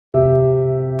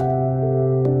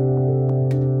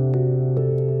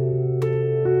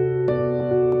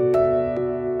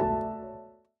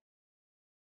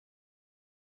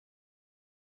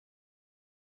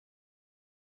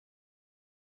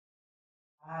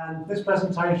And this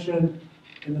presentation,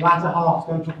 in the latter half, is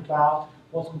going to talk about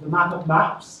what's called the map of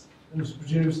maps. It was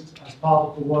produced as part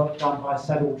of the work done by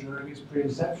CEDIL during its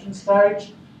pre-inception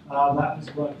stage. That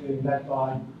is work being led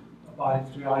by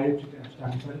 3IE,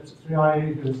 it's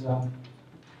 3IE who's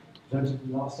presented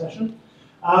in the last session.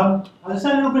 I'll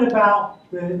say a little bit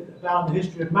about the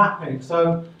history of mapping.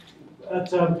 So at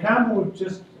Campbell, we've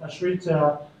just,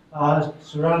 Shrita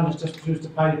Saran has just produced a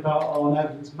paper on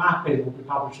evidence mapping we'll be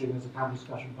publishing as a Campbell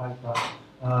discussion paper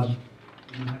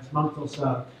in the next month or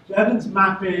so. So evidence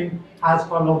mapping has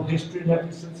quite a long history in the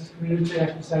evidence synthesis community.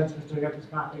 EPPI-Centre was doing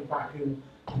evidence mapping back in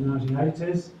the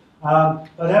 1980s.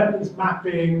 But evidence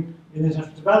mapping in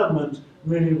international development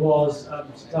really was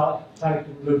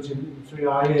taking root in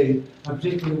 3IE, and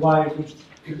particularly the way in which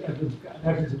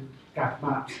evidence gap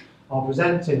maps are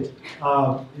presented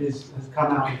has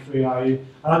come out in 3IE.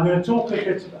 And I'm going to talk a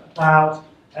bit about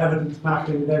evidence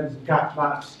mapping and evidence gap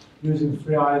maps using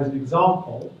 3IE as an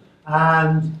example,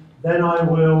 and then I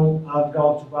will go on to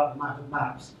talk about the map of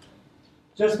maps.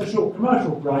 Just a short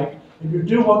commercial break. If you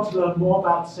do want to learn more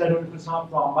about CEDIL, you can sign up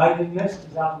for our mailing list.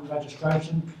 It's out on the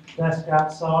registration desk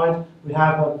outside. We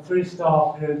have 3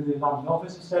 staff here in the London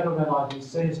office of CEDIL, then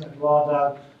IDC, so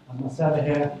Eduardo and Marcella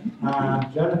here,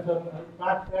 and Jennifer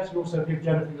back there. So also give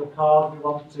Jennifer your card if you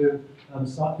want to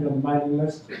be on the mailing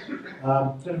list.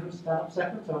 Jennifer, stand up a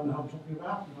second, so I know what I'm talking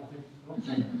about.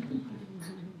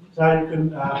 So you can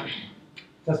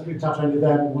just be in touch only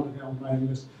them and want to get on the mailing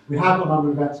list. We have got a number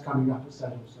of events coming up at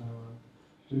CEDIL, so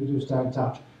do stay in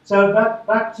touch. So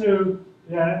back to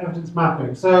evidence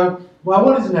mapping. So, well,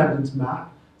 what is an evidence map?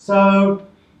 So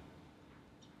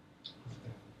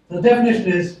the definition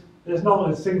is, there's not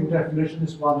a single definition.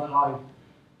 This one that I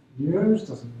use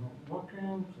doesn't not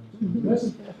working.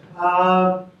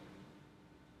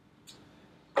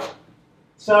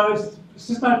 So it's a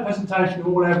systematic presentation of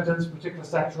all evidence for a particular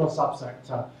sector or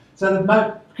subsector. So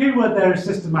the key word there is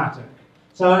systematic.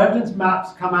 So evidence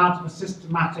maps come out of a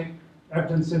systematic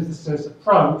evidence synthesis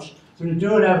approach. So when you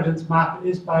do an evidence map, it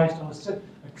is based on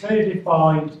a clearly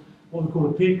defined, what we call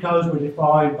a PCOs. We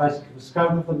define basically the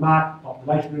scope of the map, the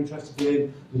population we're interested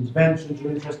in, the interventions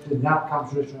you're interested in, the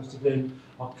outcomes you're interested in,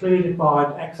 are clearly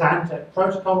defined ex ante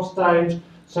protocol stage.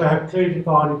 So have clearly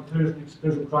defined inclusion and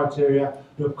exclusion criteria,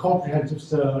 do a comprehensive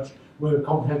search with a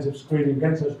comprehensive screening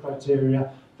against those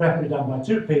criteria, preferably done by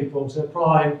 2 people, so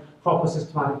applying proper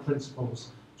systematic principles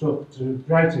to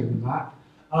creating the map.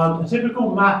 A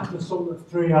typical map of the sort that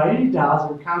 3IE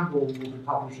does, and Campbell will be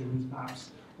publishing these maps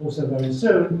also very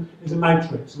soon, is a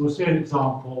matrix. And we'll see an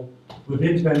example with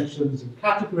interventions in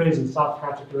categories and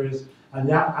subcategories, and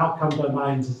the outcome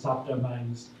domains and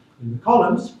subdomains in the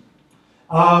columns.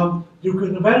 You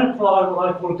can then apply what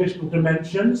I call additional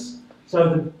dimensions.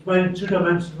 So the main 2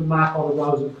 dimensions of the map are the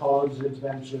rows and columns,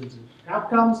 interventions and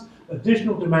outcomes.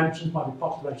 Additional dimensions might be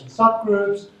population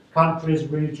subgroups, countries,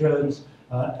 regions,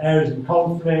 areas in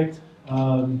conflict,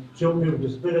 children with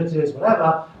disabilities,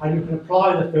 whatever, and you can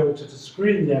apply the filter to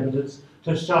screen the evidence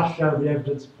to just show the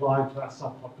evidence applying to that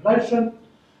subpopulation.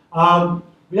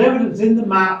 The evidence in the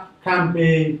map can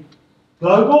be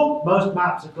global. Most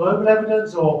maps are global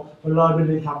evidence, or for low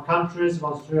middle income countries,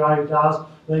 ones 3IE does.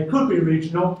 They could be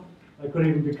regional, they could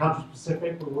even be country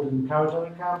specific, we wouldn't encourage that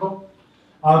at Campbell.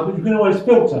 But you can always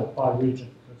filter by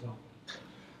region, for example.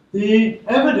 The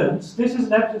evidence, this is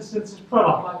an evidence synthesis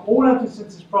product. Like all evidence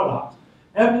synthesis products,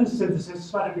 evidence synthesis,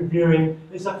 systematic reviewing,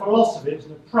 is a philosophy, it's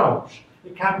an approach.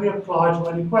 It can be applied to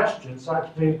any question. So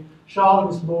actually,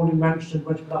 Charlotte this morning mentioned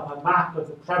when she put up a map of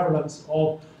the prevalence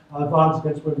of violence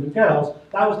against women and girls.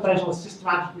 That was based on a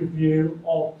systematic review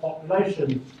of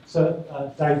population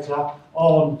data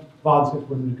on violence against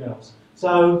women and girls.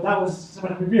 So that was a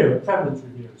systematic review, a prevalence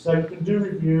review. So you can do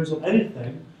reviews on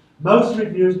anything. Most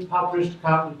reviews published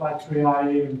currently by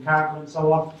 3IE and Campbell and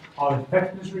so on are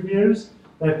effectiveness reviews.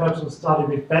 They focus on the study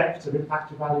of effects of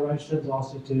impact evaluations,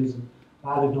 RCTs, and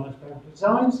valid non-experimental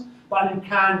designs. But you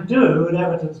can do an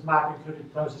evidence map, including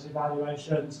process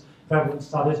evaluations, prevalence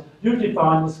studies. You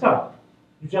define the scope.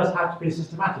 You just have to be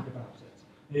systematic about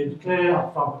it. It's clear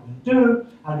upfront what you do,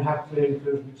 and you have clear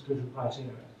inclusion and exclusion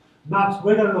criteria. Maps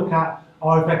we're going to look at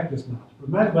are effectiveness maps.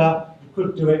 Remember, you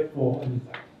could do it for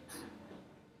anything.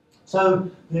 So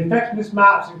the effectiveness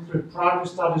maps include primary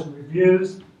studies and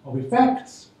reviews of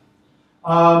effects,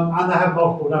 and they have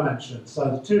multiple dimensions.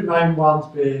 So the 2 main ones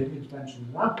being intervention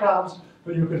and outcomes,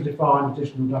 but you can define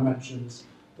additional dimensions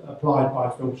applied by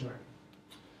filtering.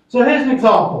 So here's an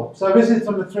example. So this is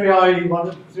from the 3IE, one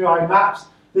of the 3IE maps.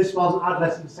 This one's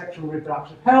adolescent sexual and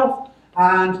reproductive health,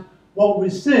 and what we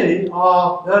see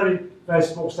are the only very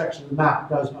small section of the map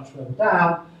goes much further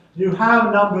down. You have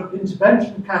a number of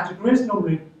intervention categories,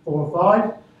 normally 4 or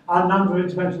 5, and number of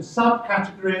intervention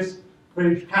subcategories for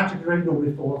each category,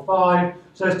 normally 4 or 5,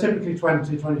 so it's typically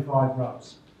 20, 25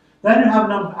 rows. Then you have a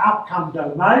number of outcome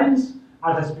domains: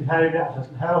 adolescent behaviour,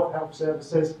 adolescent health, health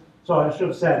services. Sorry, I should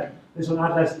have said this on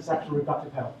adolescent sexual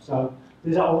reproductive health. So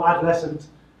these are all adolescent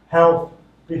health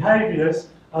behaviours,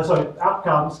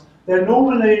 outcomes. They're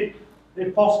normally,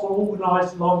 if possible,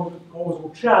 organised along the causal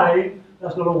chain.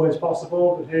 That's not always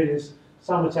possible, but here's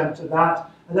some attempt at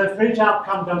that. And then for each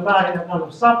outcome domain, you have a number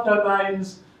of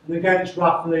subdomains, and again it's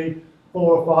roughly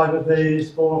 4 or 5 of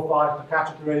these, 4 or 5 per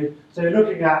category. So you're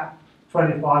looking at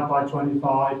 25 by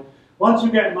 25. Once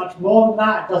you get much more than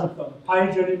that, it doesn't fit on the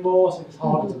page anymore, so it's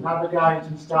harder to navigate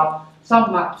and stuff.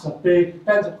 Some maps are big,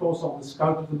 depends of course on the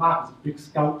scope of the map. It's a big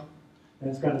scope, then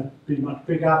it's going to be much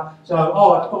bigger. So,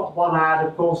 I've got one ad,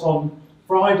 of course, on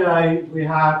Friday we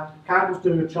have Campbell's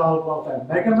doing a child welfare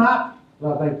mega map,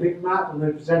 a very big map, and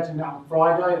we're presenting that on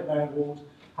Friday at their award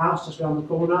house just around the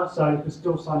corner, so you can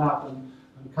still sign up and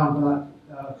come to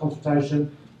that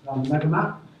consultation on the mega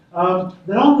map.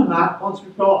 Then on the map, once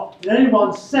we've got in any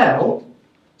one cell,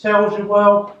 tells you,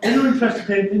 well, if you're interested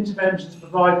in interventions to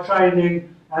provide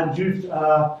training and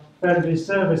youth-friendly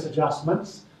service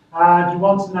adjustments, and you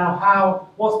want to know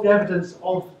what's the evidence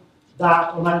of that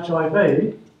on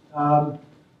HIV, and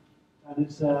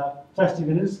it's testing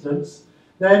an instance,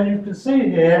 then you can see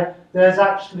here there's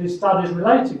actually studies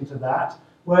relating to that,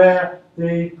 where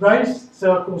the grey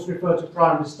circles refer to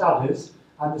primary studies,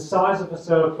 and the size of the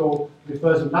circle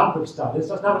refers to the number of studies.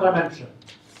 So it's another dimension.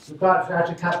 So we've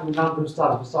actually calculated the number of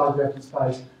studies, the size of the evidence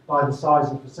base, by the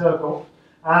size of the circle.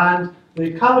 And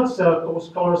the coloured circles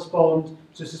correspond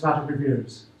to systematic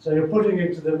reviews. So you're putting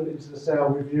into the cell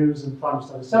reviews and primary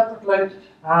studies separately,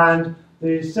 and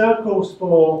the circles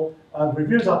for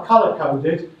reviews are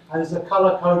colour-coded, and it's a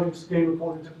colour coding scheme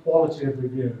according to quality of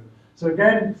review. So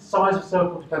again, size of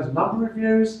circle depends on number of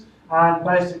reviews, and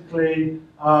basically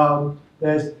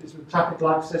it's a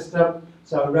traffic-like system.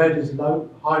 So red is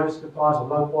high risk of bias or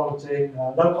low quality,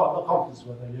 low confidence is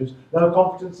what they use, low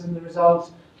confidence in the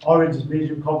results. Orange is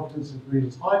medium confidence and green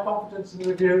is high confidence in the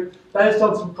review. Based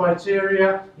on some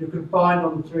criteria you can find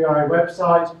on the 3IA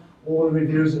website, all the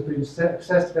reviews have been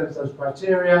assessed against those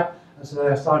criteria, and so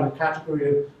they assign a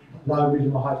category of low,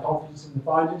 medium or high confidence in the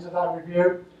findings of that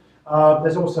review.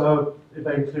 There's also, if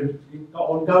they include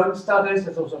ongoing studies,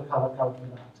 there's also a colour code for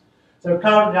that. So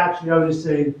currently actually only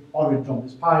seeing orange on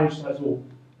this page, so it's all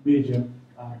medium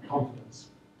confidence.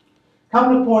 A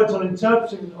couple of points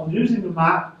on using the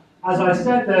map. As I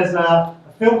said, there's a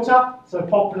filter, so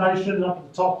population up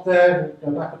at the top there, go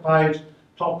back a page,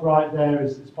 top right there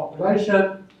is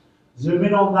population. Zoom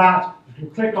in on that, you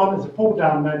can click on it, it's a pull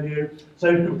down menu,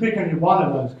 so you can pick any one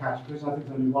of those categories, I think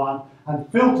there's only one,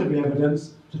 and filter the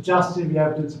evidence to just see the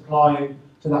evidence applying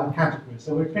to that category.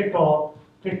 So we pick on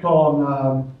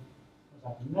what's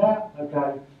happened there,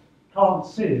 okay, can't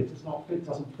see it, it's not fit,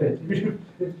 doesn't fit.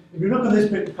 If you look at this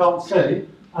bit you can't see,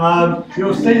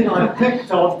 you'll see that I've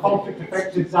clicked on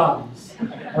conflict-affected zones,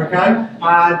 okay?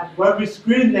 And when we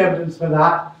screen the evidence for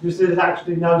that, you see there's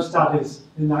actually no studies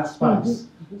in that space.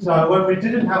 So when we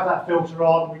didn't have that filter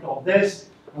on, we got this,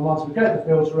 and once we get the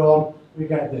filter on, we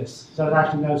get this. So there's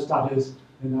actually no studies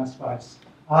in that space.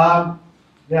 Yeah,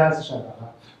 let's a shame about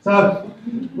that. So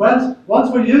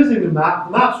once we're using the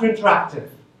maps are interactive.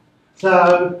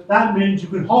 So that means you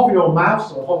can hover your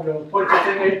mouse or hover your pointer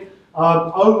thingy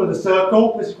over the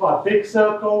circle. This is quite a big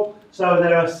circle, so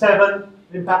there are 7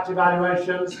 impact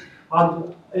evaluations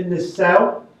in this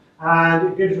cell, and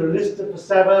it gives you a list of the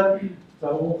 7,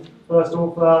 so first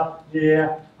author,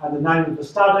 year, and the name of the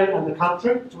study and the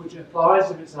country to which it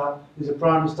applies. If it's a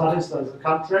primary study, so there's a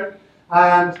country,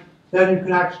 and then you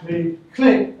can actually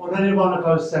click on any one of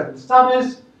those 7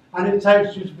 studies, and it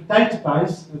takes you to the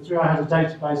database. The 3I has a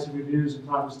database of reviews and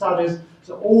primary studies,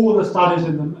 so all the studies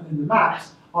in the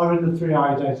maps are in the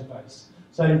 3I database.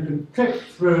 So you can click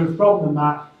through from the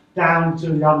map down to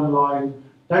the underlying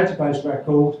database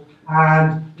record,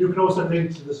 and you can also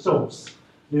link to the source,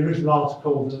 the original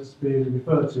article that's being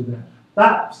referred to there.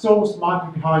 That source might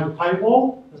be behind a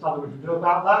paywall, there's nothing we can do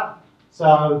about that.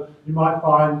 So you might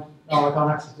find, oh, I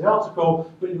can't access the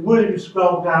article, but you will, if you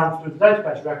scroll down through the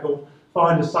database record,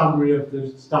 find a summary of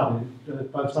the study,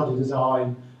 both study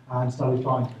design and study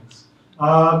findings.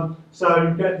 So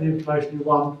you get the information you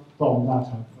want from that,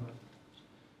 hopefully.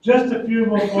 Just a few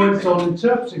more points on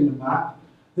interpreting the map.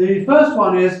 The first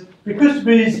one is, because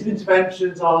these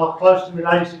interventions are closely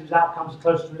related, these outcomes are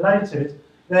closely related,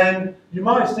 then you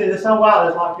might see this, oh wow,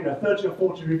 there's like 30 or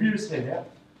 40 reviews here.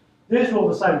 These are all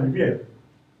the same review.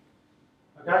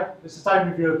 Okay? It's the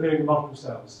same review appearing in multiple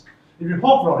cells. If you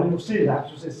hover on it, you'll see that,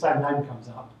 you'll see the same name comes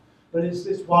up. But it's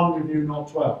one review,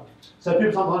 not 12. So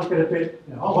people sometimes get a bit,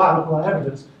 oh wow, look at that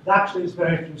evidence. But actually, it's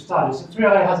very few studies. So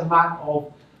 3A has a map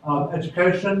of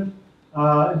education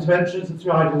interventions, and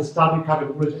 3A does a study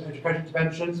covering all education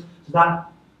interventions. So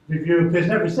that review appears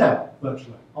in every cell,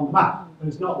 virtually, on the map. But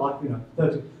it's not like,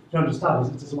 30, 200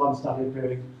 studies, it's just one study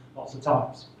appearing lots of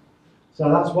times. So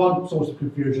that's one source of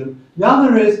confusion. The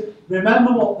other is,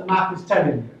 remember what the map is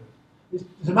telling you.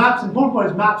 The map's important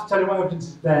point is maps tell you what evidence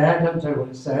is there, don't tell you what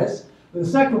it says. But the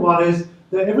second one is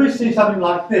that if we see something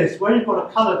like this, where you've got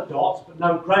a coloured dot but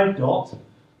no grey dot,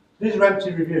 these are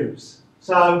empty reviews.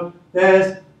 So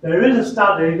there is a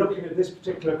study looking at this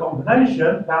particular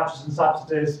combination, vouchers and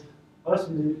subsidies,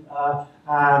 personally,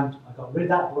 and I can't read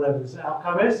that, whatever this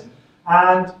outcome is,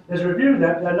 and there's a review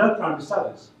there, but there are no primary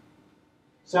studies.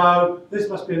 So this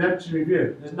must be an empty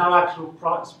review. There's no actual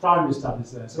primary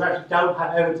studies there. So we actually don't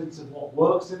have evidence of what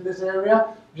works in this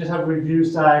area. We just have a review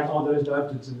saying, oh, there is no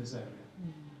evidence in this area.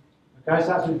 Okay, so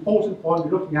that's an important point.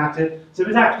 We're looking at it. So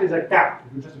this actually is a gap.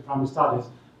 If you're interested in primary studies,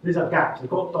 these are gaps. They've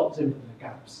got dots in, but they're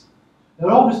gaps. There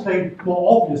are obviously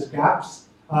more obvious gaps.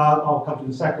 I'll come to in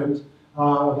a second.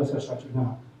 Let's go straight to it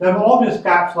now. There are more obvious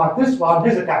gaps like this one.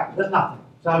 Here's a gap. There's nothing.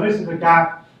 So this is a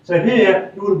gap. So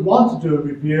here, you would want to do a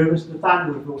review. This is the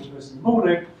Nathaniel report to us in the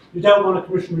morning. You don't want to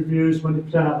commission reviews when you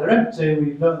turn out they're empty.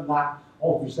 We learned that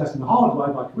obviously lesson the hard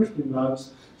way by commissioning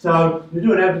those. So you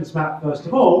do an evidence map first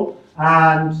of all,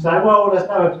 and say, well, there's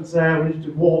no evidence there. We need to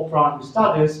do more primary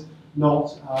studies,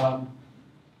 not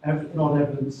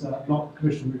evidence, not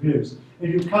commission reviews.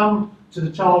 If you come to the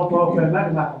child welfare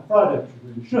mega map on Friday, which you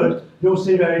really should, you'll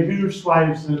see very huge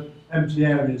swathes of empty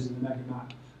areas in the mega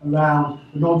map around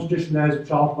the non-traditional areas of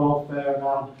child welfare,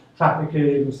 around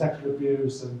trafficking and sexual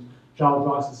abuse and child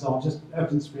rights and so on, just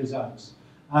evidence-free zones.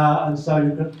 And so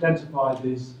you can identify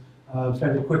these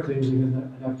fairly quickly using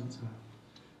an evidence map.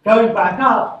 Going back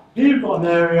up, here you've got an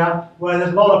area where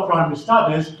there's a lot of primary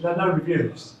studies, but there are no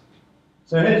reviews.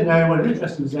 So here's an area where you're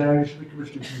interested in this area, you should be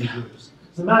commissioning some reviews.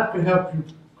 So the map can help you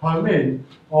home in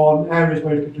on areas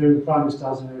where you could do primary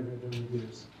studies and areas where you're doing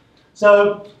reviews.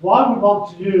 So why we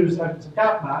want to use evidence and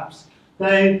gap maps?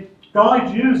 They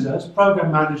guide users,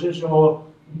 program managers, or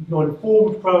your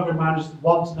informed program managers that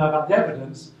want to know about the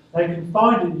evidence. They can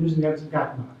find it using the evidence and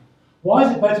gap map. Why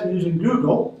is it better than using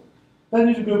Google? Better than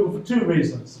using Google for two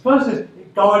reasons. The first is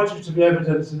it guides you to the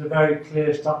evidence in a very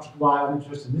clear, structured way. I'm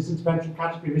interested in this intervention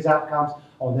category, these outcomes.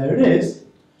 Oh, there it is.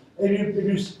 If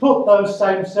you put those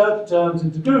same search terms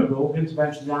into Google,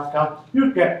 intervention, the outcome,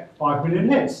 you'd get 5 million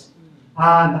hits.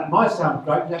 And that might sound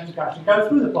great, you have to actually go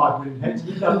through the 5 million hits,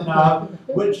 and you don't know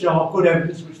which are good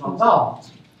evidence, which ones aren't.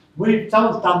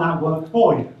 Someone's done that work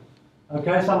for you.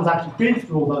 Okay, someone's actually been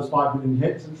through all those 5 million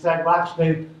hits and said, well,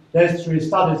 actually, there's 3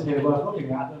 studies here worth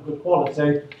looking at that are good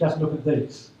quality, just look at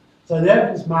these. So the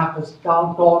evidence map has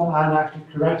gone and actually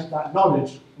created that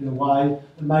knowledge in a way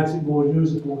that makes it more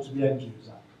usable to the end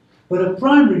user. But a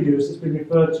primary use that's been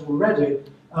referred to already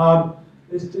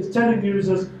is telling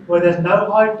users where there's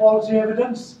no high quality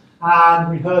evidence, and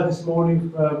we heard this morning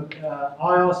from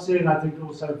IRC and I think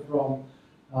also from,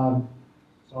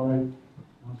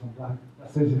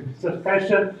 that's the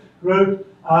certification group,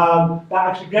 that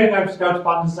actually getting able to go to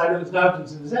fund and say that there's no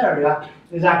evidence in this area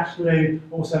is actually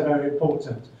also very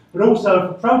important. But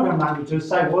also for program managers,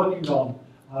 say working on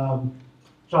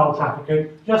child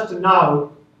trafficking, just to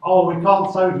know, oh, we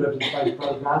can't so do evidence-based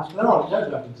programs, but there are no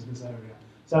evidence in this area.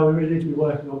 So we really need to be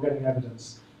working on getting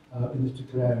evidence in this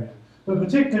particular area. But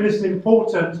particularly this is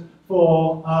important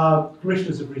for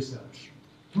commissioners of research.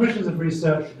 Commissioners of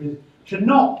research should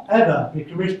not ever be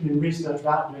commissioning research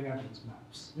without doing evidence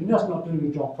maps. You're just not doing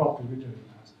your job properly with doing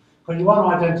that. Because you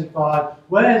want to identify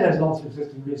where there's lots of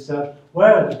existing research,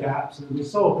 where are the gaps, and we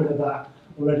saw a bit of that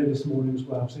already this morning as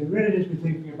well. So you really need to be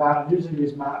thinking about using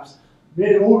these maps.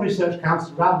 Really, all research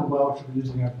councils around the world should be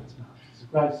using evidence maps. It's a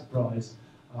great surprise,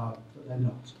 but they're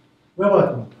not. We're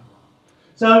working on that.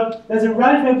 So there's a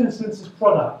range of evidence synthesis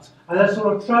product, and there's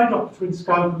sort of trade-off between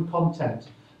scope and content.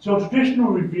 So a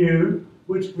traditional review,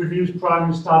 which reviews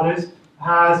primary studies,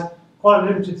 has quite a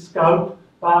limited scope,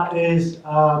 but is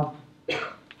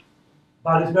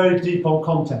very deep on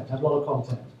content, has a lot of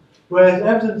content. Whereas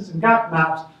evidence and gap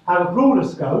maps have a broader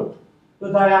scope,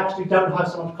 but they actually don't have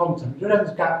so much content. You don't have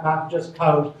this gap map, just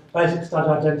code, basic study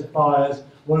identifiers,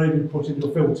 or even put in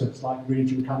your filters, like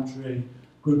region, country,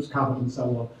 groups covered, and so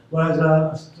on. Whereas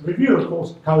a review, of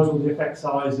course, codes all the effect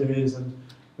sizes and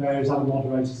various other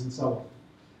moderators and so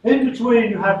on. In between,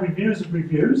 you have reviews of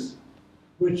reviews,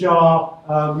 which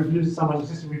are reviews of some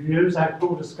existing reviews, they have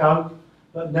broader scope,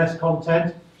 but less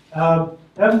content.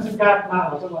 Evidence and gap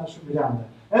map, I don't know why it should be down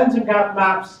Evidence and gap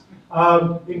maps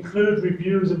include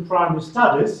reviews and primary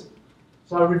studies.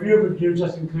 So a review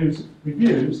just includes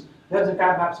reviews. Evidence and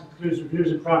gap maps includes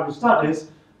reviews and primary studies.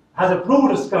 Has a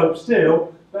broader scope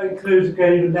still, but includes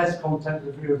again even less content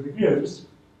review of reviews.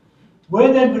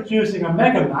 We're then producing a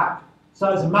mega map,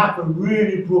 so it's a map of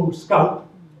really broad scope,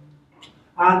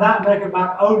 and that mega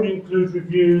map only includes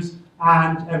reviews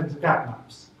and evidence and gap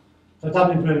maps. So it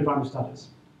doesn't include any primary studies.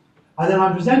 And then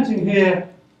I'm presenting here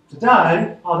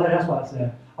today, that's why it's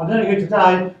there. I'm presenting here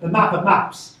today the map of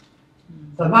maps.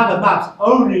 The map of maps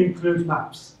only includes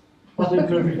maps. Doesn't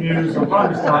include reviews or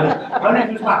primary studies, only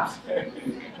includes maps.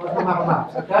 That's the map of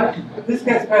maps, okay? This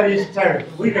gets very esoteric,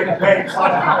 but we get very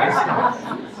excited about this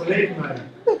stuff. Believe me.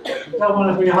 You don't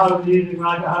want to be home in the evening when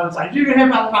I get home and say, "Did you hear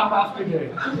about the map of maps we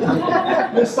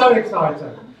do?" It's so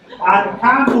exciting. And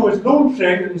Campbell is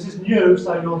launching, and this is new,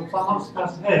 so you're not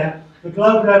supposed to hear, the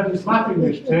Global Evidence Mapping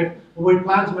Initiative, where we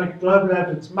plan to make a global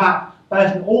evidence map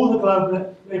based on all the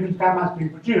global evidence gap maps being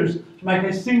produced to make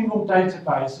a single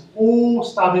database of all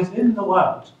studies in the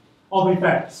world of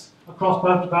effects across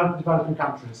both developed and developing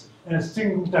countries in a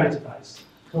single database.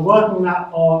 We're working that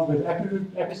on with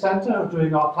EPPI-Centre, who are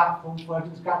doing our platform for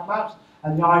evidence gap maps,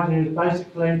 and the idea is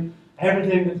basically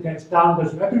everything that gets done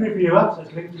goes to every reviewer, so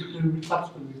it's linked to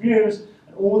subsequent reviews,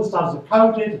 and all the studies are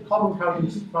coded, a common coding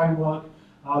framework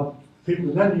people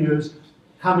can then use,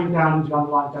 coming down into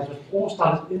underlying data for all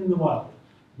studies in the world.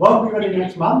 Won't be ready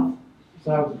next month,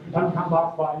 so don't come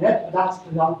back quite yet, but that's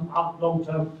the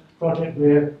long-term project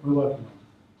we're working on.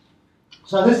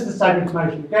 So this is the same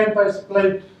information again,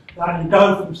 basically, that you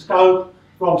go from scope,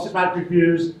 from systematic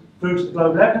reviews through to the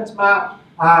global evidence map,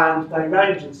 and they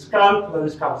range in scope, although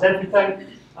this covers everything,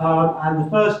 and the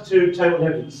first two tell what the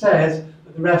evidence says,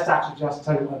 but the rest actually just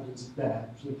tell what evidence is there,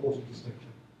 which is an important distinction.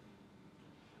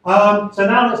 So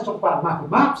now let's talk about the map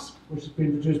of maps, which has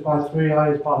been produced by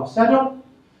 3A as part of CEDIL.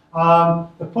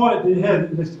 The point here is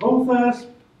the list of authors,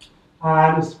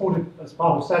 and it's supported as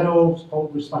part of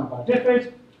CEDIL, which is funded by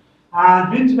DFID.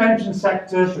 And the intervention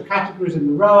sectors, the categories in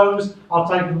the rows, are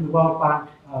taken from the World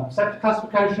Bank sector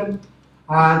classification.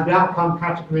 And the outcome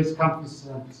categories come from the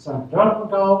Sustainable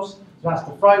Development Goals. So that's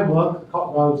the framework, the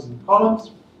rows and the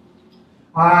columns.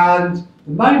 And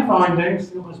the main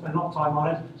findings, I'm not going to spend a lot of time on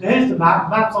it. So here's the map.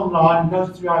 The map's online. You go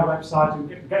to the 3i website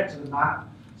and get to the map.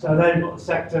 So there you've got the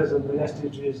sectors and the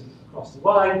SDGs across the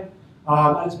way.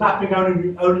 And it's mapping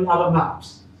only other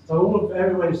maps. So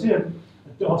everywhere you see a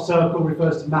circle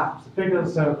refers to maps. The bigger the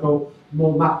circle, the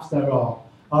more maps there are.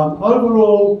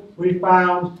 Overall, we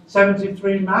found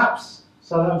 73 maps.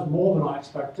 So that was more than I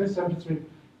expected. 73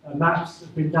 maps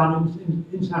have been done in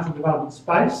international development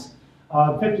space.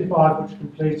 55 which are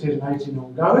completed and 18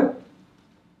 ongoing.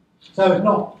 So it's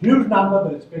not a huge number,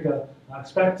 but it's bigger than I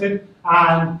expected.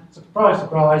 And surprise,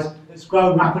 surprise, it's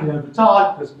grown rapidly over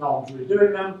time because no one's really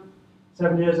doing them.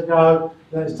 7 years ago,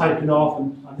 then it's taken off,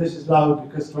 and this is low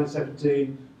because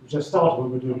 2017 we just started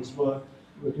when we were doing this work.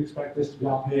 We can expect this to be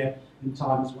up here in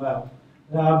time as well.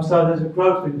 So there's a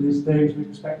growth in these things. We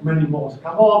expect many more to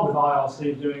come on, with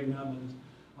IRC doing them,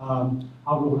 and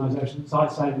other organisations,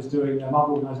 Sightsavers doing them,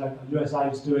 other organisations, USA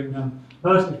is doing them,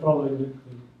 mostly following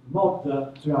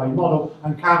the 2IE model,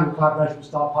 and Campbell Collaboration will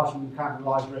start publishing the Campbell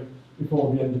Library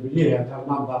before the end of the year. We have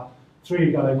number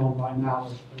 3 going on right now,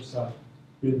 also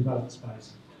in the development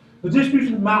space. The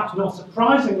distribution of maps, not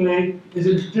surprisingly, is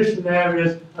in traditional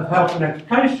areas of health and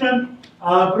education,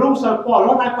 but also quite a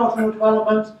lot of agricultural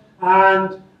development,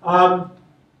 and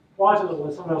quite a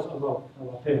lot, somewhere else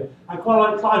up here, and quite a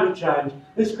lot of climate change.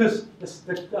 This is because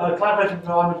the Collaboration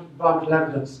Environmental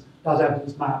Evidence does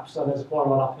evidence maps, so there's quite a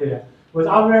lot up here. With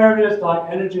other areas like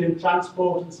energy and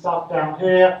transport and stuff down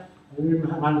here, and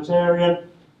humanitarian,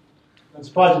 and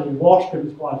surprisingly WASH, because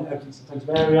it's quite an evidence-intensive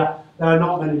area, there are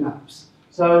not many maps.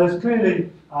 So there's clearly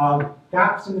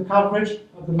gaps in the coverage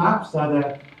of the maps, so there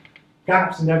are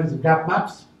gaps in evidence of gap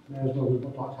maps. There's where we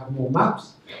would like to have more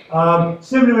maps.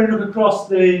 Similarly, when you look across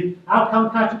the outcome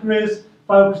categories,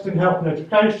 focused in health and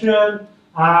education,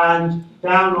 and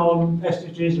down on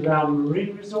SDGs around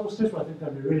marine resources, where I think they'll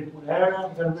be a really important area,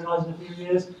 we're going to realise in a few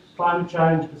years, climate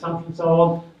change, consumption and so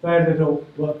on, very little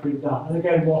work being done. And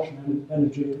again, wash and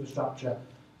energy infrastructure,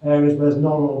 areas where there's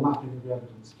not a lot of mapping of the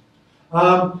evidence.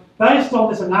 Based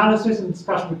on this analysis and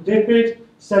discussion with DFID,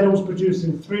 CEDIL's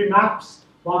producing 3 maps,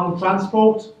 one on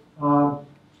transport,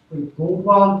 pretty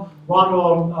broad one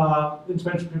on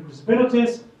intervention for people with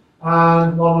disabilities,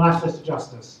 and one on access to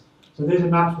justice. So these are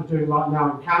maps we're doing right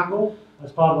now in Campbell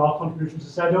as part of our contribution to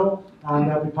CEDIL, and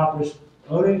they'll be published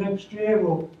early next year.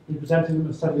 We'll be presenting them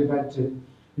at a CEDIL event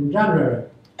in January.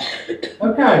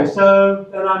 Okay, so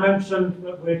then I mentioned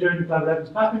that we're doing the Global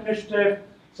Evidence Mapping Initiative.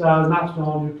 So MAPS on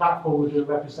our new platform will do a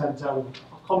representer with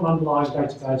a common underlying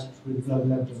database with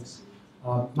global evidence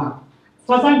map.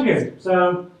 So thank you.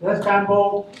 So there's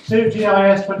Campbell, CEDIL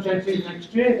 2018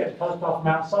 next year, get the postcard from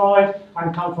outside,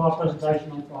 and come to our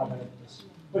presentation on Friday.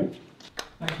 Please.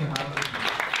 Thank you, Howard.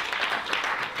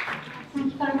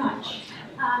 Thank you very much.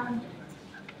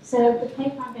 So the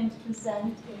paper I'm going to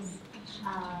present was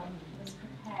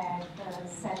prepared for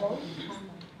CEDIL.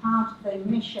 Part of the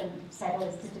mission of CEDIL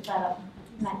is to develop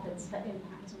methods for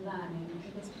impact learning.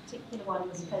 And this particular one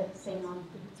was focusing on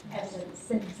evidence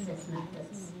synthesis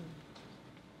methods.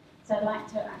 So I'd like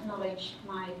to acknowledge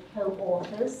my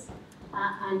co-authors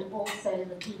and also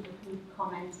the people who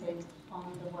commented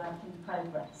on the work in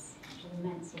progress, which is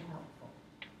immensely helpful.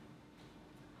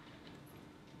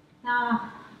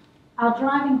 Now, our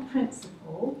driving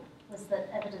principle was that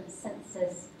evidence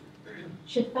synthesis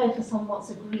should focus on what's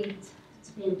agreed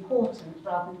to be important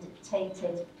rather than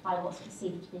dictated by what's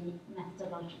perceived to be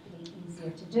methodologically easier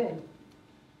to do.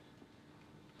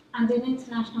 And in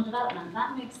international development,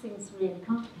 that makes things really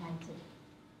complicated.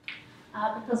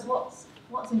 Because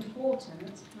what's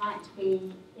important might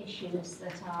be issues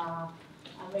that are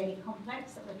really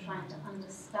complex, that we're trying to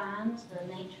understand the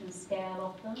nature and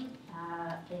scale of them,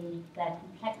 their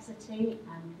complexity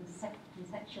and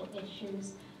contextual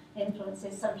issues,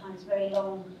 influences, sometimes very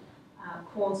long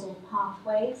causal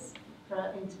pathways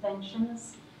for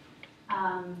interventions.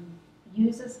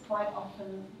 Users quite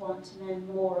often want to know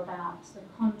more about the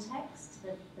context,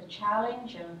 the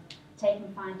challenge of taking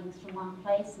findings from one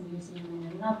place and using them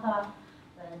in another,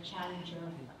 the challenge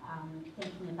of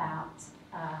thinking about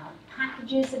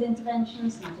packages of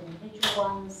interventions, not individual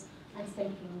ones, and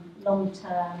thinking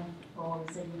long-term for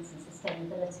resilience and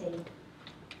sustainability,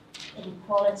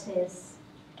 inequalities,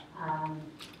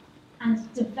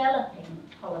 and developing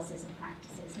policies and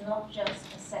practices, not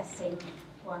just assessing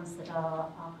ones that are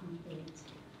complete.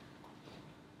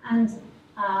 And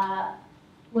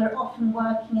we're often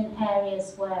working in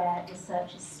areas where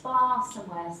research is sparse and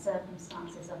where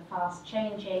circumstances are fast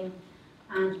changing,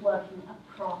 and working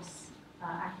across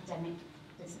academic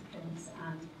disciplines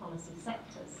and policy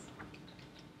sectors.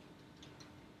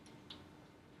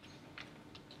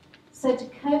 So to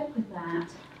cope with that,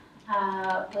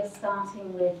 we're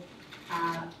starting with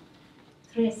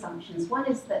 3 assumptions. One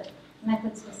is that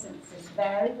methods for synthesis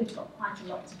vary. We've got quite a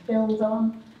lot to build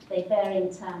on. They vary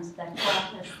in terms of their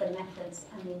purpose, the methods,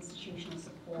 and the institutional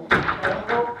support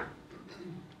available.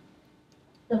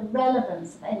 The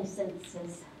relevance of any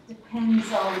synthesis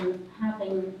depends on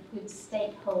having good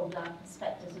stakeholder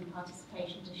perspectives and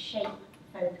participation to shape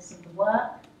the focus of the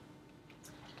work,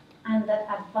 and that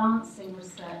advancing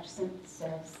research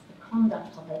synthesis, the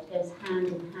conduct of it, goes hand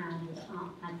in hand with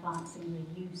advancing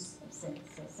the use of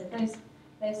synthesis. So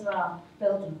those are our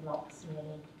building blocks,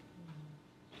 really.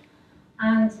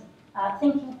 And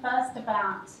thinking first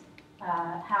about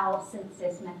how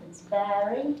synthesis methods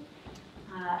vary,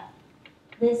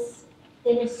 this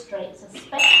illustrates a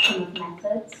spectrum of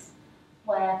methods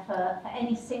where for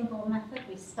any single method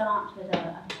we start with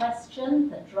a question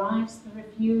that drives the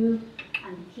review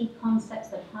and the key concepts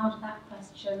that are part of that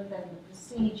question, then the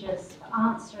procedures for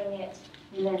answering it,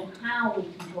 and then how we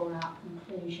can draw out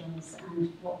conclusions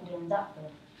and what we end up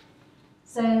with.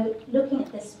 So looking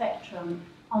at this spectrum,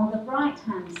 on the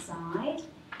right-hand side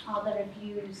are the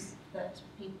reviews that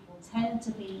people tend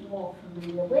to be more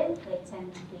familiar with. They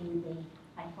tend to be the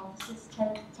hypothesis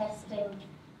testing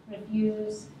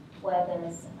reviews, where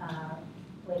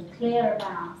we're clear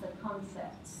about the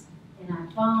concepts in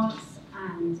advance,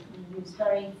 and we use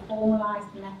very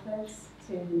formalized methods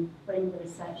to bring the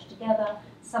research together,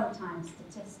 sometimes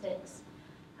statistics,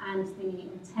 and the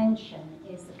intention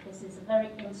is that this is a very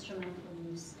instrumental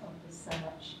use of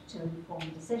research to inform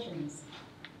decisions.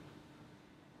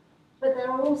 But there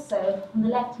are also, on the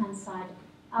left-hand side,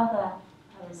 other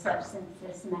research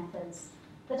synthesis methods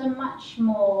that are much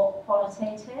more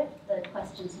qualitative. The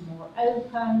questions are more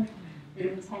open.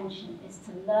 The intention is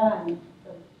to learn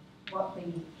what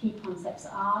the key concepts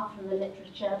are from the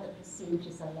literature. The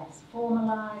procedures are less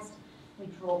formalized. We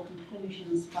draw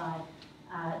conclusions by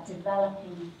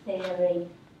developing theory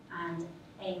and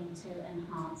aim to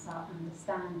enhance our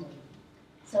understanding.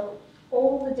 So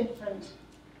all the different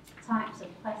types of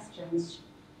questions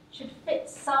should fit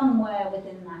somewhere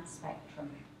within that spectrum.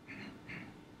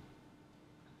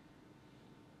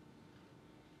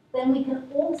 Then we can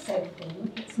also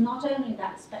think it's not only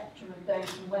that spectrum of going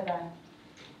from whether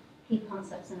key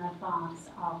concepts in advance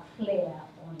are clear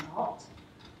or not,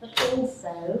 but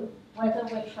also whether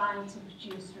we're trying to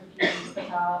produce reviews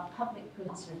that are public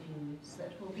goods reviews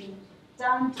that will be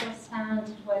done to a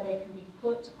standard where they can be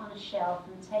put on a shelf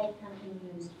and taken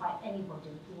and used by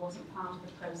anybody who wasn't part of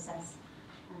the process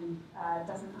and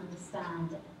doesn't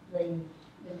understand the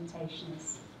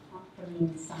limitations from the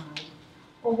inside,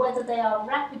 or whether they are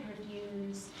rapid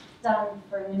reviews done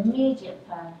for an immediate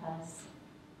purpose,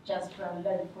 just for a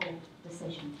local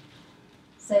decision.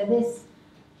 So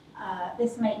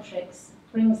this matrix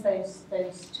brings those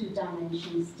two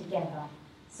dimensions together.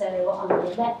 So on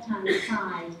the left-hand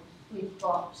side, we've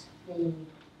got the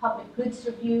public goods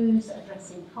reviews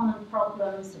addressing common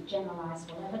problems with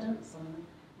generalisable evidence,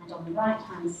 and on the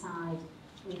right-hand side,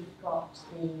 we've got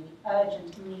the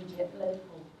urgent, immediate,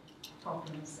 local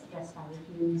problems addressed by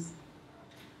reviews.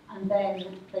 And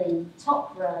then the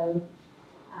top row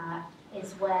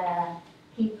is where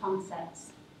key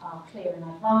concepts are clear in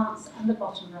advance, and the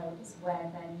bottom row is where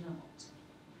they're not.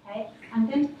 Okay? I'm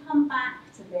going to come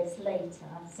back to this later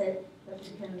so that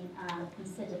we can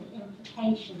consider the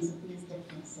implications of these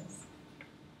differences.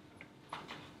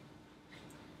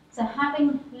 So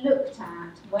having looked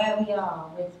at where we are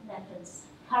with methods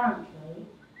currently,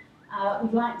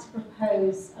 we'd like to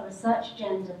propose a research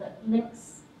agenda that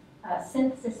links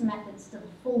synthesis methods to the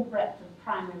full breadth of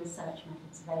primary research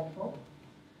methods available,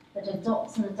 that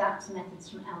adopts and adapts methods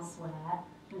from elsewhere,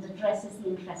 and addresses the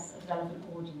interests of relevant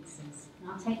audiences.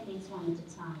 And I'll take these one at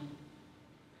a time.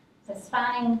 So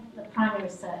spanning the primary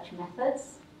research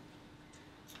methods,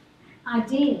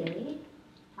 ideally,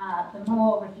 the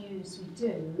more reviews we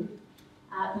do,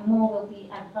 the more we'll be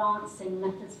advancing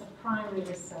methods for primary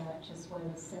research as well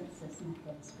as synthesis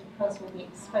methods, because we'll be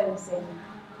exposing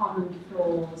common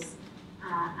flaws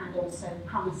and also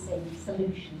promising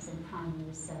solutions in primary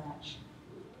research.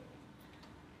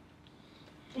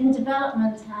 In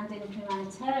development and in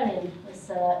humanitarian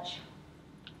research,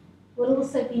 we'll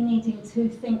also be needing to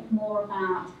think more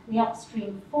about the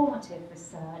upstream formative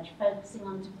research, focusing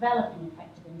on developing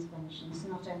effective interventions,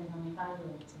 not only on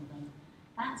evaluating them.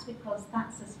 That's because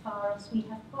that's as far as we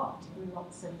have got in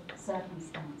lots of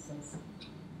circumstances.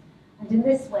 And in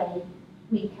this way,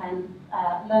 we can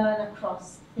learn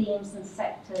across themes and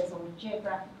sectors or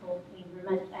geographically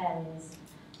remote areas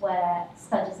where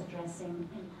studies addressing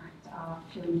impact are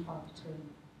few and far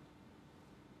between.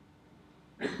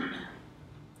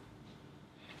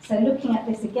 So looking at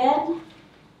this again,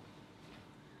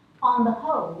 on the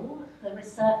whole, the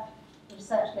research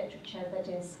literature that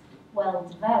is well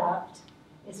developed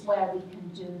is where we can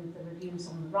do the reviews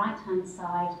on the right-hand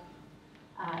side,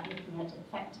 looking at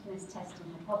effectiveness testing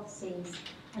hypotheses,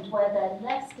 and where they're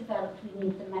less developed, we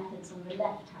need the methods on the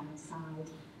left-hand side,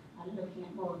 looking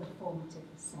at more of the formative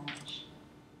research.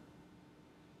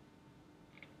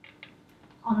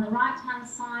 On the right-hand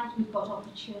side, we've got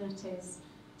opportunities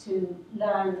to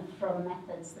learn from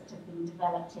methods that have been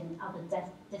developed in other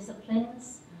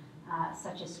disciplines,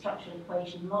 such as structural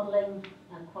equation modelling,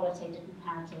 qualitative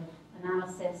comparative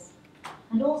analysis,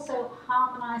 and also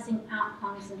harmonising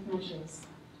outcomes and measures,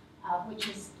 which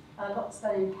is a lot's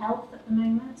done in health at the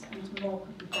moment, and more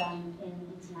could be done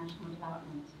in international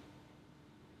development.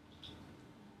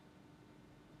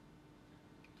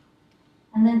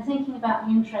 And then thinking about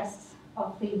the interests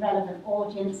of the relevant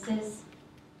audiences,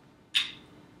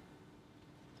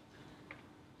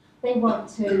 they want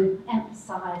to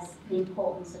emphasise the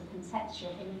importance of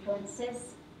contextual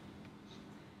influences.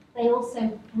 They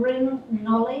also bring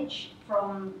knowledge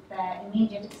from their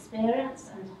immediate experience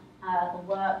and the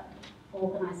work of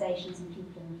organisations and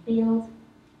people in the field.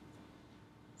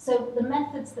 So the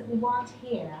methods that we want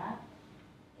here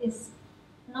is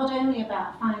not only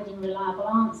about finding reliable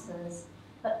answers,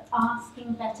 but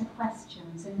asking better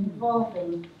questions and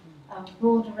involving a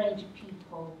broader range of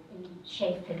people in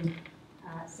shaping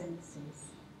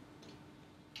syntheses.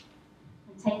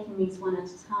 And taking these one at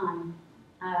a time,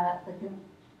 the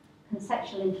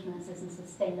conceptual influences and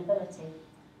sustainability.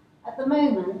 At the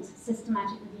moment,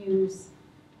 systematic reviews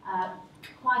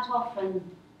quite often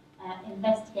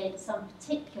investigate some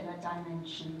particular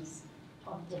dimensions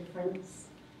of difference,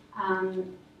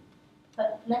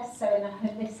 but less so in a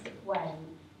holistic way.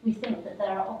 We think that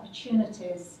there are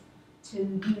opportunities to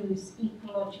use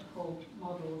ecological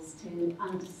models to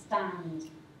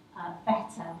understand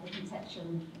better the contextual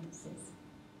influences.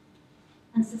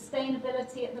 And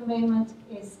sustainability at the moment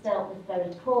is dealt with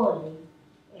very poorly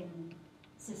in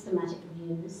systematic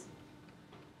reviews.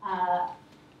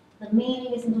 The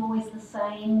meaning isn't always the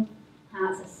same,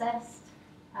 how it's assessed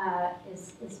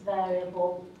is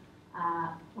variable.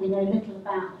 We know little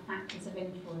about the factors of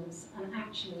influence, and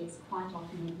actually it's quite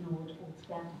often ignored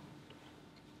altogether.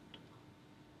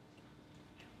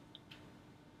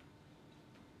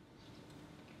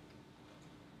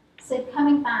 So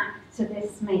coming back to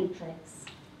this matrix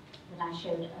that I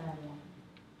showed earlier,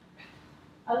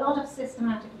 a lot of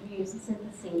systematic reviews and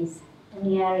syntheses in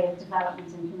the area of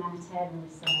development and humanitarian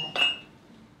research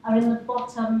are in the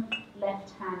bottom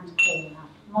left-hand corner,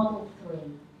 model 3.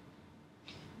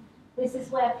 This is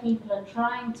where people are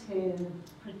trying to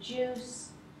produce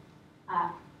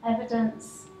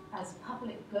evidence as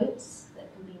public goods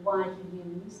that can be widely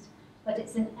used, but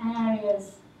it's in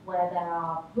areas where there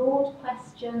are broad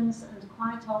questions and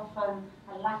quite often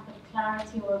a lack of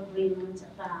clarity or agreement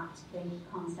about the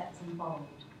concepts involved.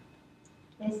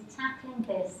 Tackling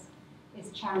this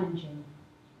is challenging.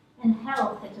 In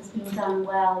health, it has been done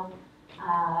well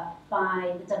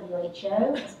by the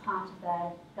WHO as part of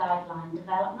their guideline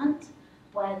development,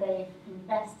 where they've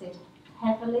invested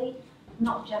heavily,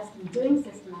 not just in doing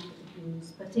systematic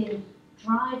reviews, but in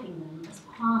driving them as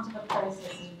part of a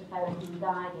process of developing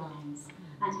guidelines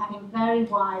and having very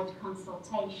wide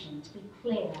consultation to be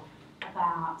clear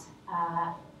about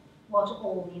what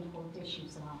all the important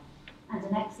issues are. And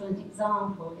an excellent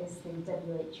example is the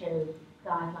WHO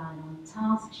guideline on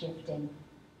task shifting.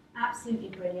 Absolutely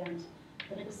brilliant,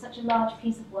 but it was such a large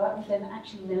piece of work we don't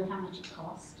actually know how much it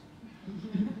cost.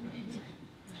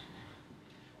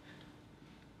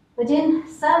 But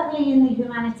certainly in the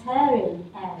humanitarian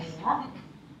area,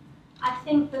 I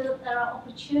think that there are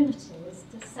opportunities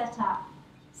to set up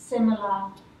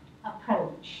similar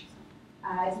approach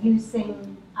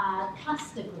using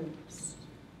cluster groups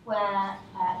where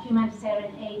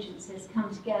humanitarian agencies come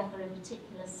together in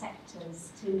particular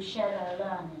sectors to share their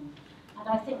learning. And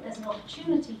I think there's an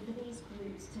opportunity for these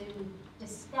groups to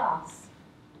discuss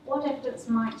what evidence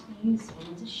might be useful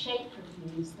and to shape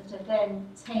reviews that are then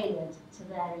tailored to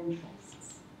their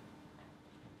interests.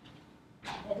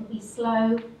 It'll be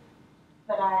slow,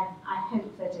 but I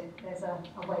hope that there's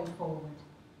a way forward.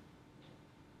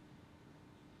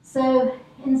 So,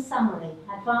 in summary,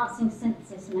 advancing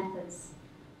synthesis methods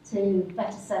to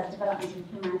better serve development in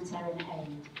humanitarian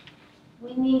aid.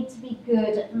 We need to be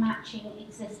good at matching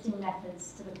existing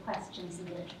methods to the questions and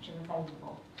literature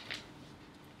available.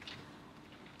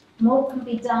 More can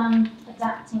be done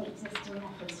adapting existing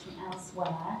methods from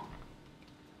elsewhere.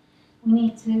 We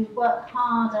need to work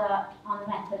harder on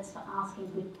methods for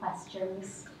asking good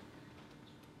questions,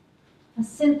 for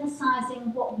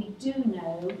synthesising what we do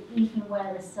know, even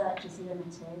where research is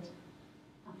limited,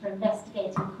 and for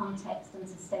investigating context and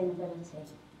sustainability.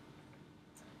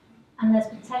 And there's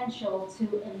potential to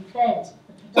embed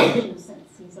the production of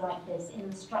syntheses like this in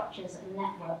the structures and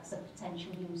networks of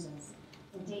potential users.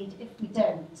 Indeed, if we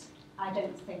don't, I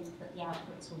don't think that the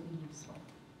outputs will be useful.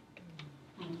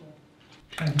 Thank you.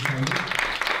 Thank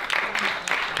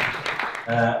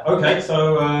you. Okay,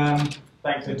 so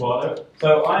thanks, Eduardo.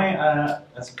 So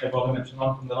as Eduardo mentioned,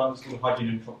 I'm from the London School of Hygiene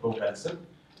and Tropical Medicine.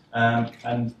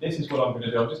 And this is what I'm going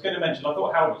to do. I'm just going to mention, I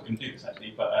thought Howard was going to do this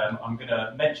actually, but I'm going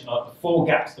to mention the 4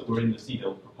 gaps that were in the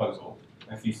CEDIL proposal.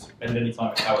 If you spend any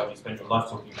time with Howard, you spend your life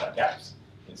talking about gaps,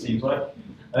 it seems like.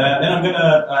 Then I'm going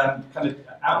to kind of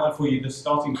outline for you the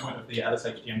starting point of the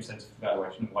LSHTM Centre for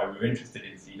Evaluation and why we were interested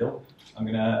in CEDIL. I'm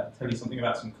going to tell you something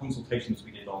about some consultations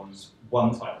we did on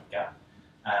one type of gap,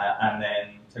 and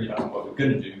then tell you about some work we're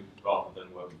going to do rather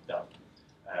than work we've done.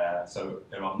 So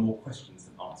there are more questions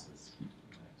than answers in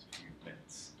the next few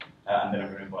minutes, and then I'm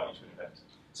going to invite you to an event.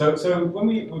 So when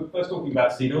we were first talking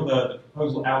about CEDIL, the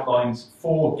proposal outlines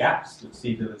 4 gaps that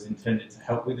CEDIL is intended to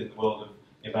help with in the world of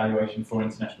evaluation for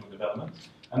international development.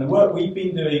 And the work we've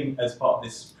been doing as part of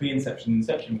this pre-inception and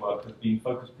inception work has been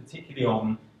focused particularly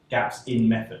on gaps in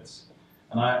methods.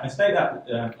 And I say that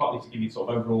partly to give you sort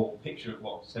of overall picture of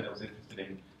what CEDIL is interested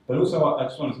in, but also I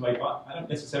just wanted to make, I don't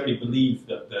necessarily believe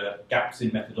that the gaps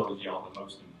in methodology are the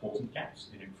most important gaps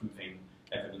in improving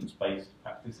evidence-based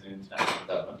practice in international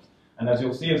development. And as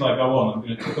you'll see as I go on, I'm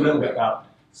going to talk a little bit about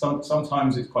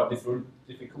sometimes it's quite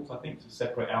difficult, I think, to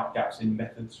separate out gaps in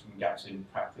methods from gaps in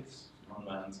practice. One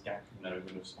man's gap,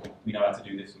 we know how to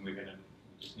do this and we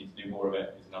just need to do more of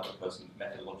it, is another person's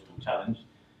methodological challenge.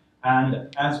 And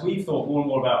as we've thought more and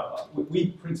more about,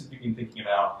 we've principally been thinking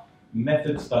about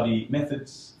methods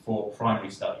for primary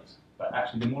studies. But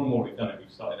actually, the more and more we've done it,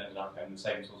 we've ended up in the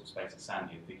same sort of space as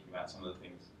Sandy and thinking about some of the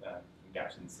things,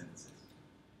 gaps in synthesis.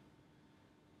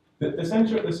 The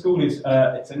centre at the school is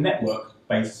it's a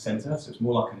network-based centre, so it's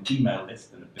more like an email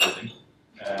list than a building.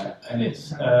 And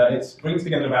it brings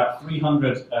together about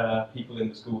 300 people in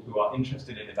the school who are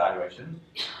interested in evaluation.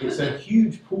 It's a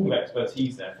huge pool of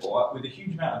expertise, therefore, with a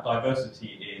huge amount of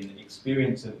diversity in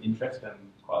experience and interest and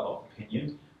quite a lot of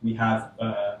opinion. We have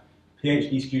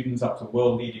PhD students up to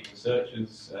world-leading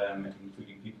researchers,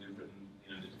 including people who've written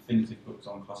the definitive books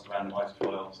on cluster randomized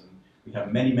trials, and We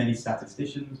have many, many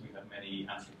statisticians, we have many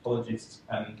anthropologists,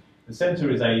 and the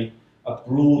centre is a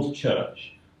broad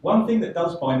church. One thing that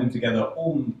does bind them together,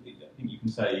 all I think you can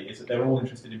say, is that they're all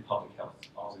interested in public health.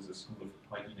 Ours is a school of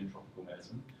hygiene and tropical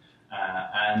medicine,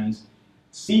 and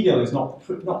CEDIL is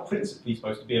not principally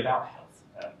supposed to be about health.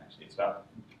 Actually, it's about,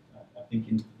 I think,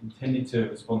 intended to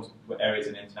respond to areas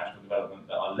in international development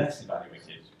that are less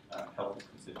evaluated. Health is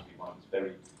considered to be one that's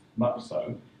very much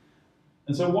so.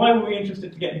 And so why were we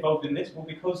interested to get involved in this? Well,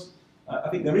 because I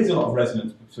think there is a lot of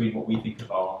resonance between what we think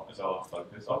of as our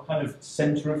focus. Our kind of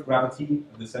centre of gravity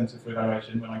of the Centre for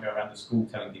Evaluation, when I go around the school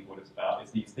telling people what it's about,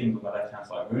 is these things on the left-hand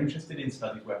side. We're interested in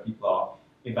studies where people are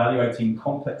evaluating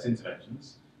complex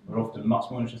interventions. We're often much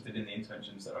more interested in the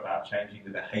interventions that are about changing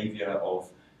the behaviour of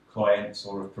clients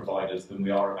or of providers than we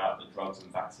are about the drugs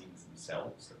and vaccines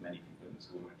themselves that many people in the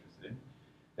school are interested in.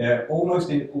 They're almost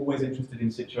always interested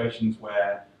in situations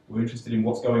where we're interested in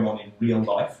what's going on in real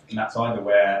life, and that's either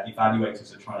where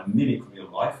evaluators are trying to mimic real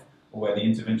life, or where the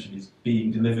intervention is being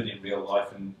delivered in real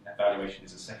life and evaluation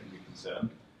is a secondary concern.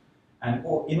 And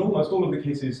in almost all of the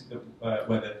cases where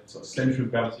the sort of centre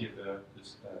of gravity of the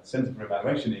Centre for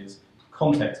Evaluation is,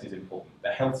 context is important.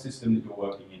 The health system that you're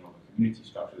working in, or the community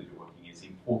structure that you're working in, is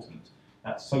important.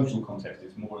 That social context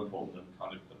is more important than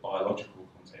kind of the biological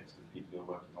context of people who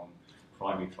are working on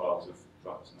primary trials of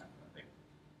drugs and that kind of thing.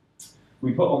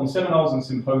 We put on seminars and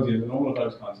symposia and all of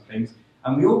those kinds of things,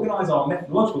 and we organise our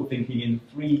methodological thinking in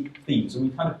 3 themes. So we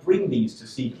kind of bring these to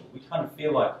CEDIL. We kind of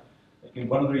feel like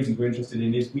one of the reasons we're interested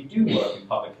in is we do work in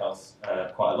public health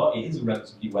quite a lot. It is a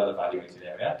relatively well-evaluated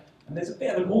area, and there's a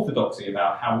bit of an orthodoxy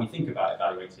about how we think about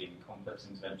evaluating complex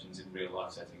interventions in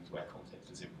real-life settings where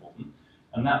context is important.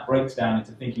 And that breaks down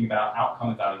into thinking about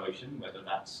outcome evaluation, whether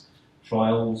that's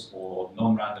trials or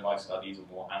non-randomized studies or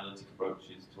more analytic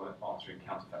approaches to answering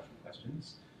counterfactual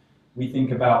questions. We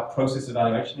think about process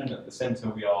evaluation, and at the centre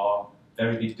we are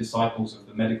very big disciples of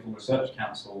the Medical Research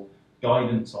Council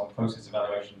guidance on process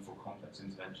evaluation for complex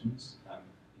interventions.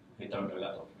 If you don't know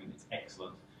that document, it's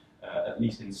excellent, at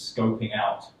least in scoping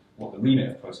out what the remit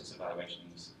of process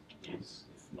evaluations is,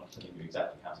 if not telling you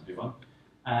exactly how to do one.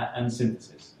 And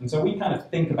synthesis. And so we kind of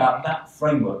think about that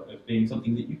framework as being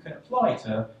something that you can apply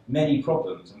to many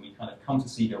problems, and we kind of come to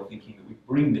CEDIL thinking that we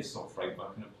bring this sort of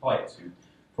framework and apply it to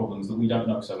problems that we don't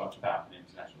know so much about in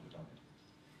international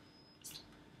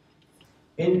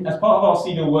development. As part of our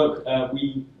CEDIL work, at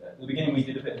the beginning we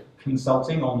did a bit of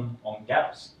consulting on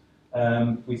gaps.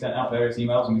 We sent out various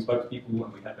emails and we spoke to people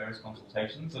and we had various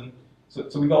consultations, and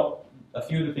so we got a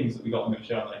few of the things that we got I'm going to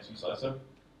show on the next few slides. So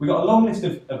we've got a long list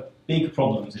of big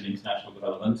problems in international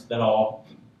development that are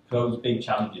pose big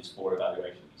challenges for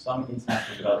evaluation. Some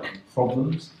international development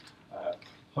problems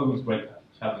pose great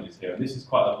challenges here. And this is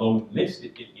quite a long list.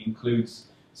 It includes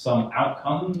some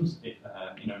outcomes,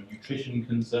 nutrition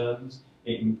concerns.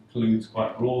 It includes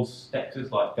quite broad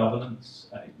sectors like governance,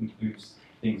 and it includes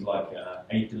things like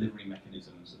aid delivery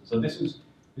mechanisms. And so this is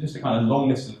just a kind of long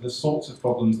list of the sorts of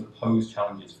problems that pose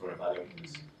challenges for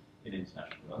evaluators in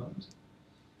international development.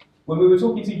 When we were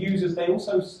talking to users, they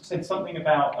also said something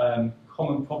about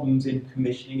common problems in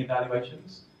commissioning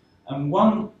evaluations. And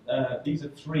these are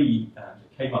 3 that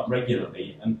came up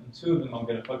regularly, and 2 of them I'm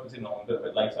going to focus in on a little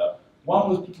bit later. One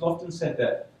was people often said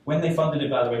that when they funded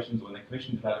evaluations or when they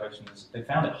commissioned evaluations, they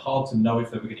found it hard to know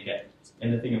if they were going to get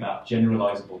anything about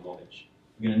generalizable knowledge.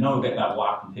 We're going to know a bit about what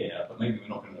happened here, but maybe we're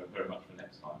not going to know very much for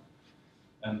next time.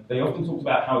 And they often talked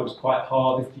about how it was quite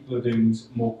hard if people are doing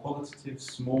more qualitative,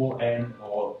 small n,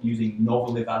 or using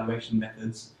novel evaluation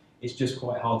methods. It's just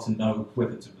quite hard to know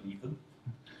whether to believe them.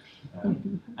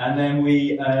 And then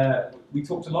we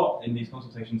talked a lot in these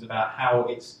consultations about how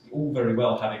it's all very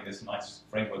well having this nice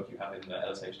framework you have in the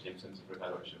LSHTM Centre for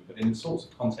Evaluation, but in the sorts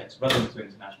of contexts relevant to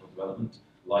international development,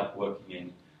 like working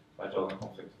in fragile and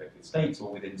conflict-affected states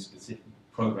or within specific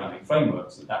programming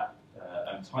frameworks and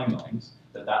timelines,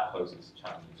 that poses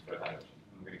challenges for evaluation.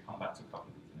 And we're going to come back to a couple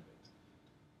of these in a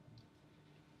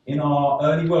bit. In our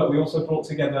early work, we also brought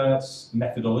together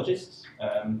methodologists.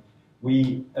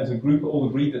 We, as a group, all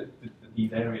agreed that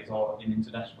these areas are in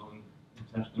international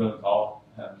development are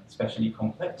especially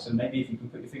complex. And maybe if you can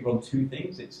put your finger on 2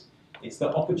 things, it's the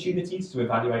opportunities to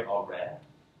evaluate are rare.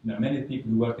 Many of the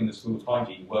people who work in the School of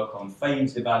Hygiene work on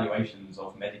phased evaluations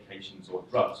of medications or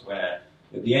drugs, where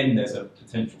at the end there's a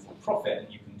potential for profit,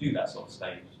 and you can do that sort of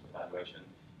stage evaluation.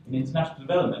 In international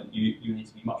development, you need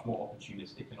to be much more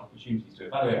opportunistic, and opportunities to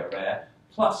evaluate are rare.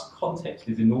 Plus, context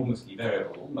is enormously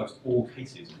variable. Almost all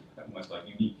cases are almost like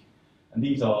unique. And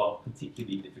these are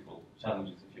particularly difficult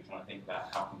challenges if you're trying to think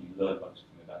about how can you learn most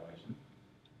from evaluation.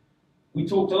 We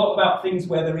talked a lot about things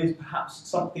where there is perhaps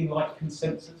something like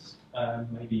consensus.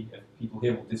 Maybe people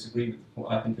here will disagree with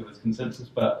what I think of as consensus,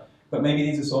 but maybe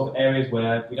these are sort of areas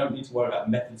where we don't need to worry about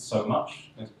methods so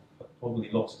much. There's probably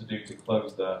lots to do to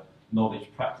close the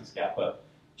knowledge-practice gap, but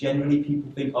generally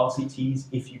people think RCTs,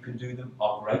 if you can do them,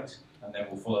 are great, and then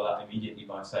we'll follow that immediately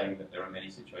by saying that there are many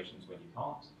situations where you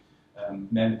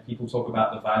can't. People talk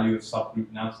about the value of subgroup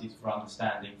analyses for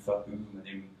understanding for whom and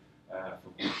in, for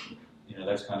which,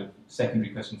 those kind of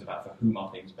secondary questions about for whom are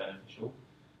things beneficial.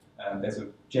 There's a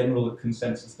general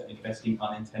consensus that investing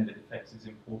unintended effects is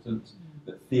important,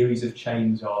 that theories of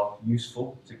change are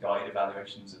useful to guide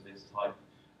evaluations of this type,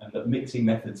 and that mixing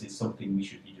methods is something we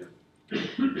should be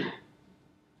doing.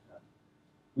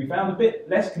 We found a bit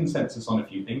less consensus on a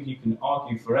few things. You can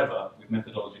argue forever with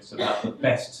methodologists about the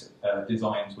best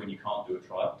designs when you can't do a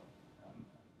trial.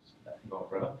 That can go on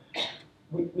forever.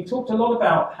 We talked a lot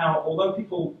about how, although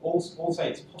people all say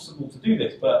it's possible to do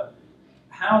this, but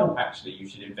how actually you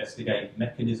should investigate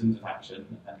mechanisms of action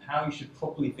and how you should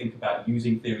properly think about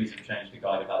using theories of change to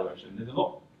guide evaluation. There's a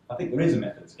lot, I think there is a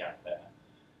methods gap there.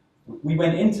 We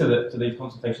went into these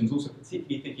consultations also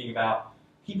particularly thinking about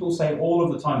people say all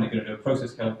of the time they're going to do a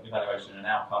process evaluation, an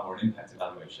outcome or an impact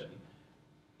evaluation,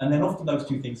 and then often those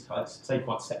two things stay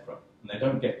quite separate and they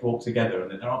don't get brought together,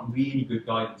 and there aren't really good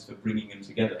guidance for bringing them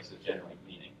together to generate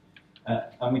meaning.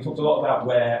 And we talked a lot about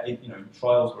where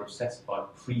trials were obsessed by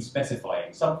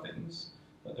pre-specifying some things,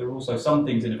 but there are also some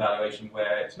things in evaluation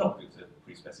where it's not good to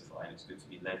pre-specify and it's good to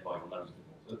be led by your nose a bit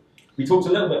more. So we talked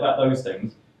a little bit about those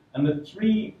things, and the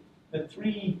three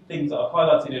things that I've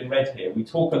highlighted in red here, we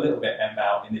talk a little bit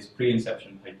about in this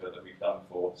pre-inception paper that we've done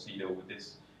for CEDIL with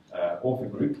this author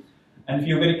group. And if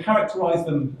you're going to characterize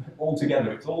them all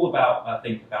together, it's all about, I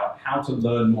think, about how to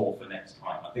learn more for next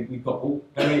time. I think we've got all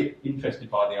very interested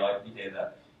by the idea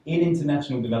that in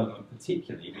international development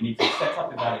particularly, we need to set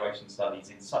up evaluation studies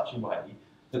in such a way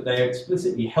that they are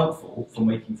explicitly helpful for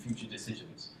making future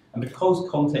decisions. And because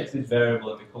context is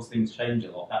variable and because things change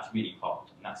a lot, that's really hard.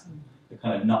 And that's the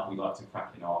kind of nut we like to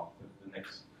crack in the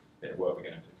next bit of work we're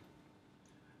going to do.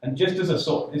 And just as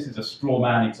this is a straw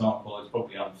man example, it's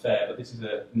probably unfair, but this is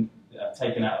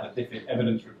taken out of the DFID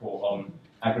evidence report on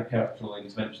agricultural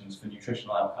interventions for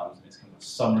nutritional outcomes, and it's kind of a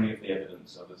summary of the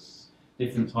evidence of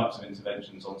different types of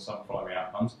interventions on some primary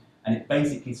outcomes, and it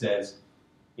basically says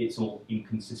it's all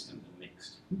inconsistent and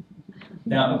mixed.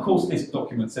 Now, of course, this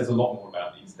document says a lot more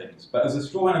about these things, but as a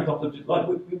straw man example,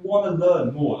 we want to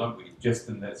learn more, don't we, just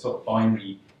than the sort of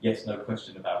binary yes-no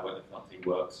question about whether something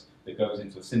works that goes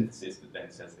into a synthesis that then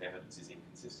says the evidence is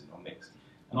inconsistent or mixed.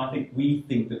 And I think we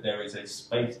think that there is a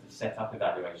space to set up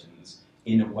evaluations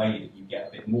in a way that you get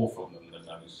a bit more from them than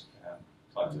those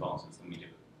types of answers than we do.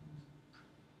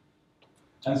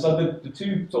 And so the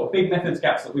two sort of big methods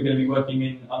gaps that we're going to be working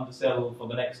in under CEDIL for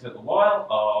the next little while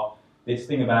are this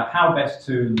thing about how best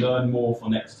to learn more for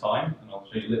next time, and I'll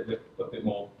show you a bit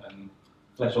more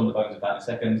flesh on the bones of that in a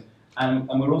second. And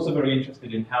we're also very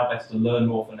interested in how best to learn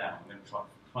more for now. I'm going to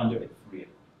try and do it for free.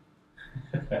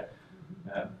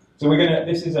 So we're going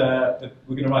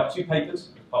to write two papers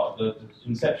as part of the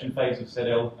inception phase of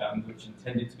CEDIL, which are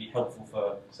intended to be helpful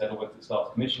for CEDIL once it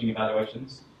starts commissioning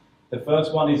evaluations. The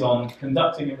first one is on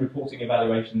conducting and reporting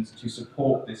evaluations to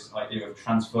support this idea of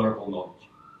transferable knowledge.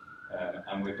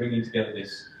 And we're bringing together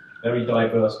this very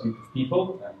diverse group of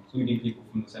people, including people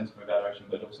from the Centre for Evaluation,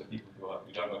 but also people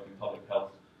who don't work in public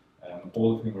health,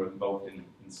 all of whom are involved in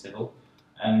CEDIL.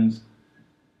 And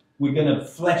we're going to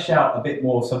flesh out a bit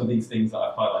more some of these things that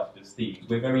I've highlighted as themes.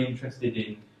 We're very interested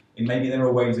in maybe there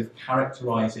are ways of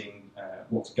characterising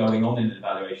what's going on in an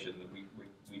evaluation that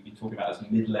we've been talking about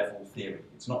as mid-level theory.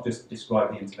 It's not just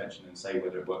describe the intervention and say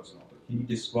whether it works or not, but can you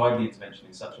describe the intervention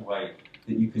in such a way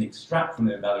that you can extract from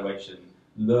the evaluation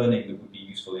learning that would be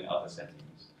useful in other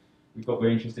settings. We've got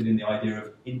very interested in the idea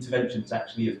of interventions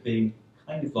actually as being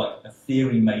kind of like a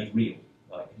theory made real.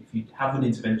 Like if you have an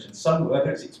intervention, whether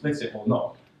it's explicit or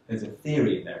not, there's a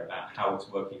theory in there about how it's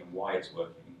working and why it's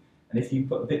working. And if you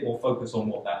put a bit more focus on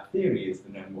what that theory is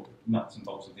than what the nuts and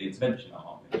bolts of the intervention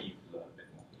are, maybe you can learn a bit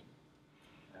more.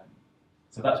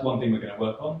 So that's one thing we're going to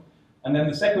work on. And then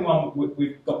the second one,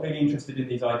 we've got really interested in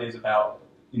these ideas about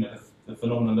the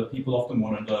phenomenon that people often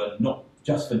want to learn, not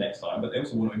just for next time, but they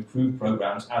also want to improve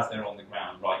programs as they're on the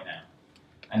ground right now.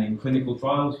 And in clinical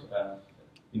trials,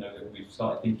 we've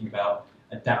started thinking about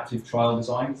adaptive trial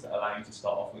designs that allow you to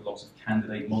start off with lots of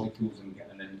candidate molecules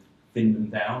and then thin them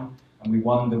down. And we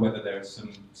wonder whether there is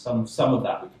some of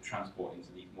that we could transport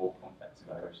into these more complex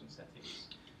evaluation settings.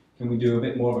 Can we do a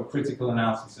bit more of a critical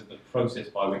analysis of the process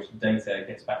by which data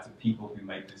gets back to people who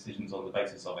make decisions on the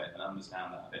basis of it and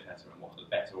understand that a bit better and what are the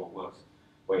better or worse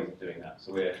ways of doing that?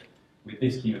 So we're with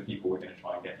this team of people, we're going to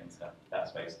try and get into that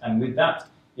space. And with that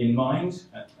in mind,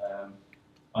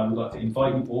 I would like to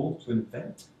invite you all to an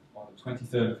event on the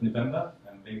 23rd of November,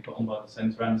 being put on by the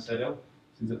Centre and CEDIL.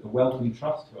 This is at the Wellcome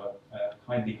Trust, who are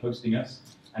kindly hosting us,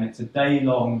 and it's a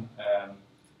day-long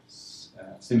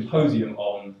symposium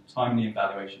on timely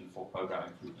evaluation for programme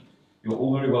improvement. You're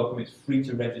all very welcome. It's free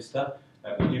to register.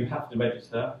 You do have to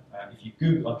register. If you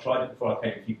Google, I tried it before I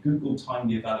came. If you Google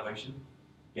timely evaluation,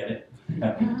 get it.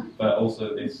 But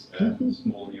also this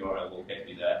small URL will get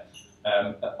you there.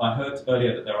 I heard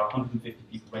earlier that there are 150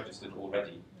 people registered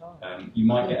already. You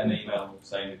might get an email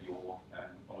saying that you're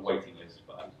on a waiting list,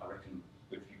 but I reckon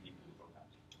a few people will drop out.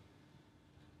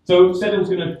 So CEDIL's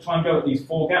going to try and go at these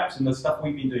 4 gaps, and the stuff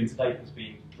we've been doing today has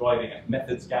been driving at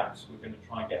methods gaps. We're going to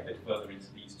try and get a bit further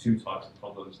into these 2 types of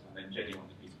problems, and then Jenny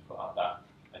wanted me to put up that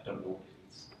I don't know what it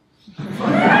is.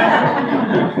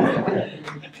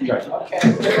 Great.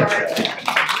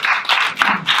 Okay.